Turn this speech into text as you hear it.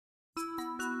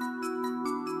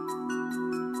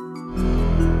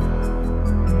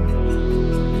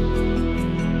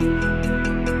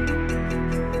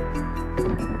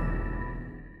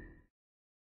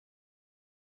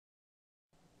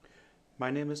My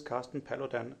name is Carsten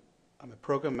Paludan. I'm a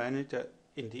program manager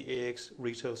in the AX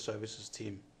Retail Services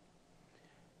team.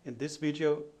 In this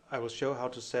video, I will show how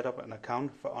to set up an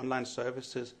account for online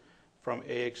services from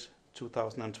AX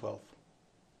 2012.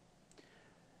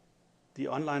 The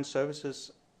online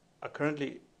services are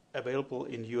currently available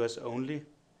in US only,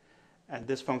 and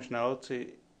this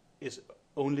functionality is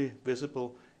only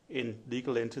visible in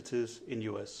legal entities in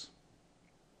US.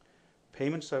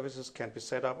 Payment services can be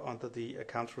set up under the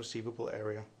accounts receivable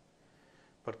area,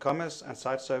 but commerce and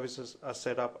site services are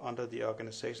set up under the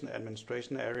organization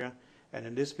administration area, and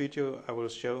in this video I will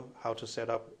show how to set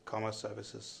up commerce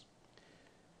services.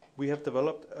 We have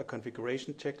developed a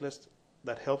configuration checklist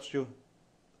that helps you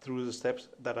through the steps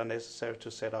that are necessary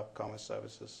to set up commerce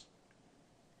services.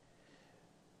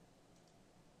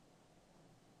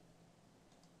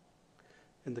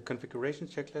 In the configuration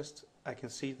checklist, I can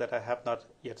see that I have not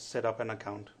yet set up an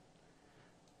account.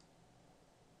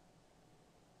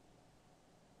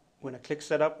 When I click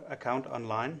Set up account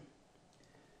online,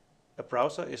 a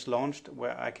browser is launched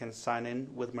where I can sign in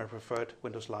with my preferred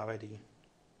Windows Live ID.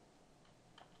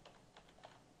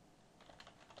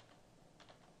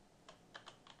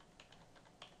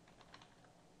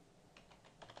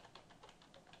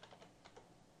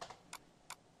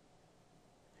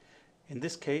 In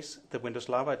this case, the Windows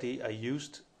Live ID I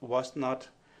used was not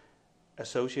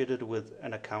associated with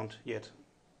an account yet,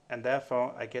 and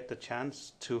therefore I get the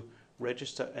chance to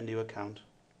register a new account.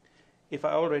 If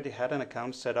I already had an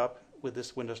account set up with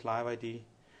this Windows Live ID,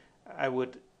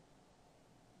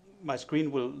 my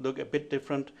screen will look a bit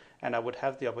different, and I would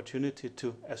have the opportunity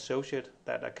to associate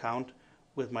that account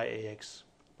with my AX.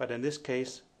 But in this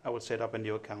case, I will set up a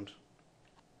new account.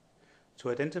 To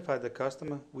identify the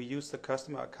customer, we use the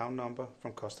customer account number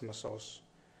from Customer Source.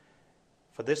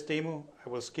 For this demo, I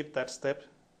will skip that step,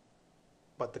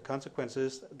 but the consequence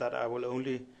is that I will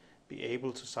only be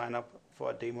able to sign up for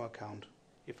a demo account.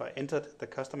 If I entered the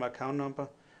customer account number,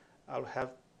 I'll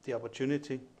have the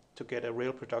opportunity to get a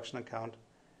real production account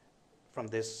from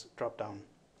this drop-down.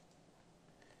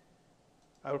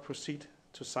 I will proceed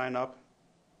to sign up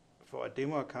for a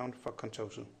demo account for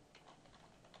Contoso.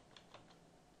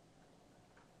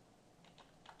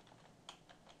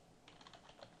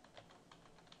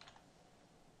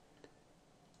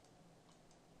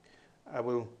 I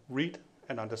will read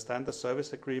and understand the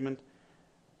service agreement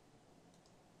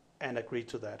and agree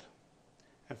to that.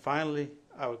 And finally,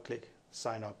 I will click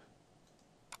Sign Up.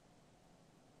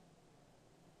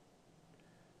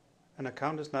 An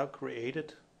account is now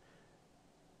created,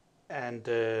 and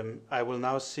I will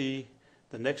now see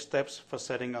the next steps for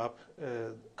setting up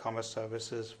commerce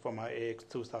services for my AX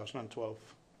 2012.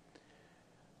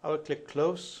 I will click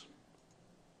Close,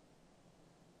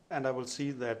 and I will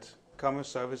see that Commerce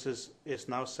Services is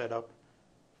now set up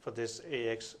for this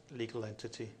AX legal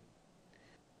entity.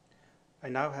 I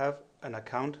now have an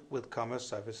account with Commerce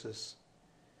Services.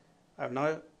 I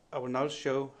will now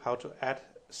show how to add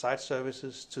site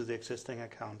services to the existing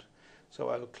account. So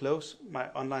I will close my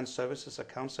online services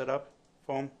account setup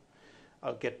form.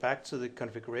 I'll get back to the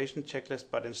configuration checklist,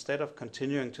 but instead of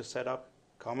continuing to set up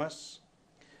commerce,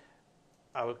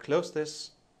 I will close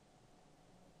this,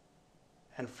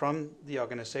 and from the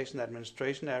organization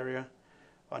administration area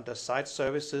under site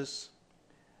services,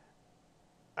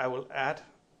 I will add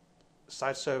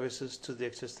site services to the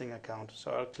existing account.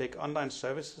 So I'll click online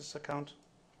services account.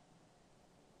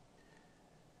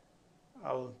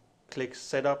 I'll click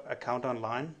set up account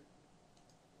online.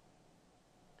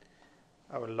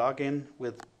 I will log in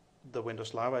with the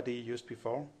Windows Live ID used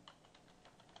before.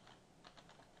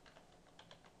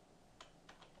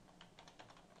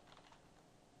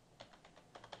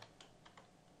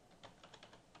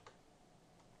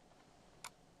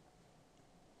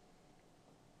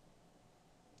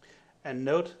 And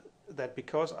note that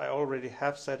because I already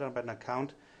have set up an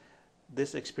account,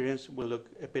 this experience will look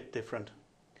a bit different.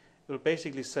 It will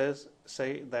basically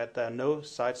say that there are no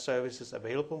site services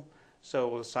available, so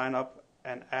we'll sign up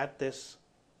and add this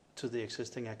to the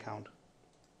existing account.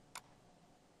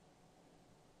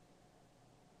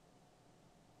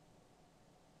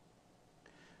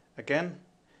 Again,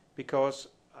 because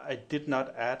I did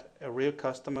not add a real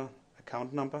customer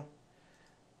account number,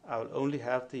 I will only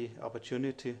have the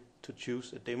opportunity to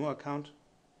choose a demo account.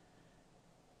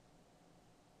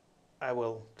 I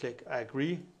will click I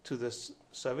agree to this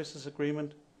services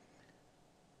agreement,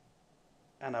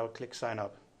 and I will click Sign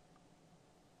Up.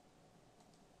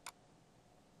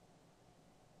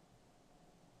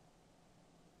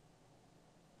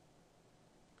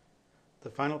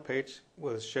 The final page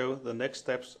will show the next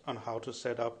steps on how to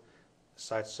set up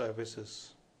site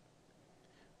services.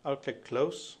 I'll click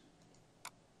Close,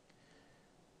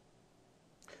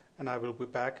 and I will be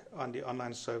back on the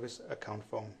online service account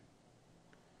form.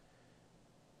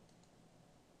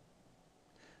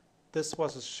 This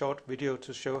was a short video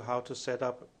to show how to set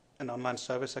up an online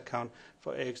service account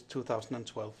for AX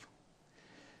 2012.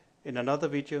 In another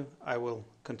video, I will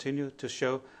continue to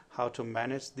show how to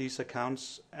manage these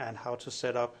accounts and how to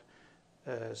set up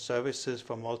services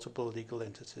for multiple legal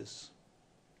entities.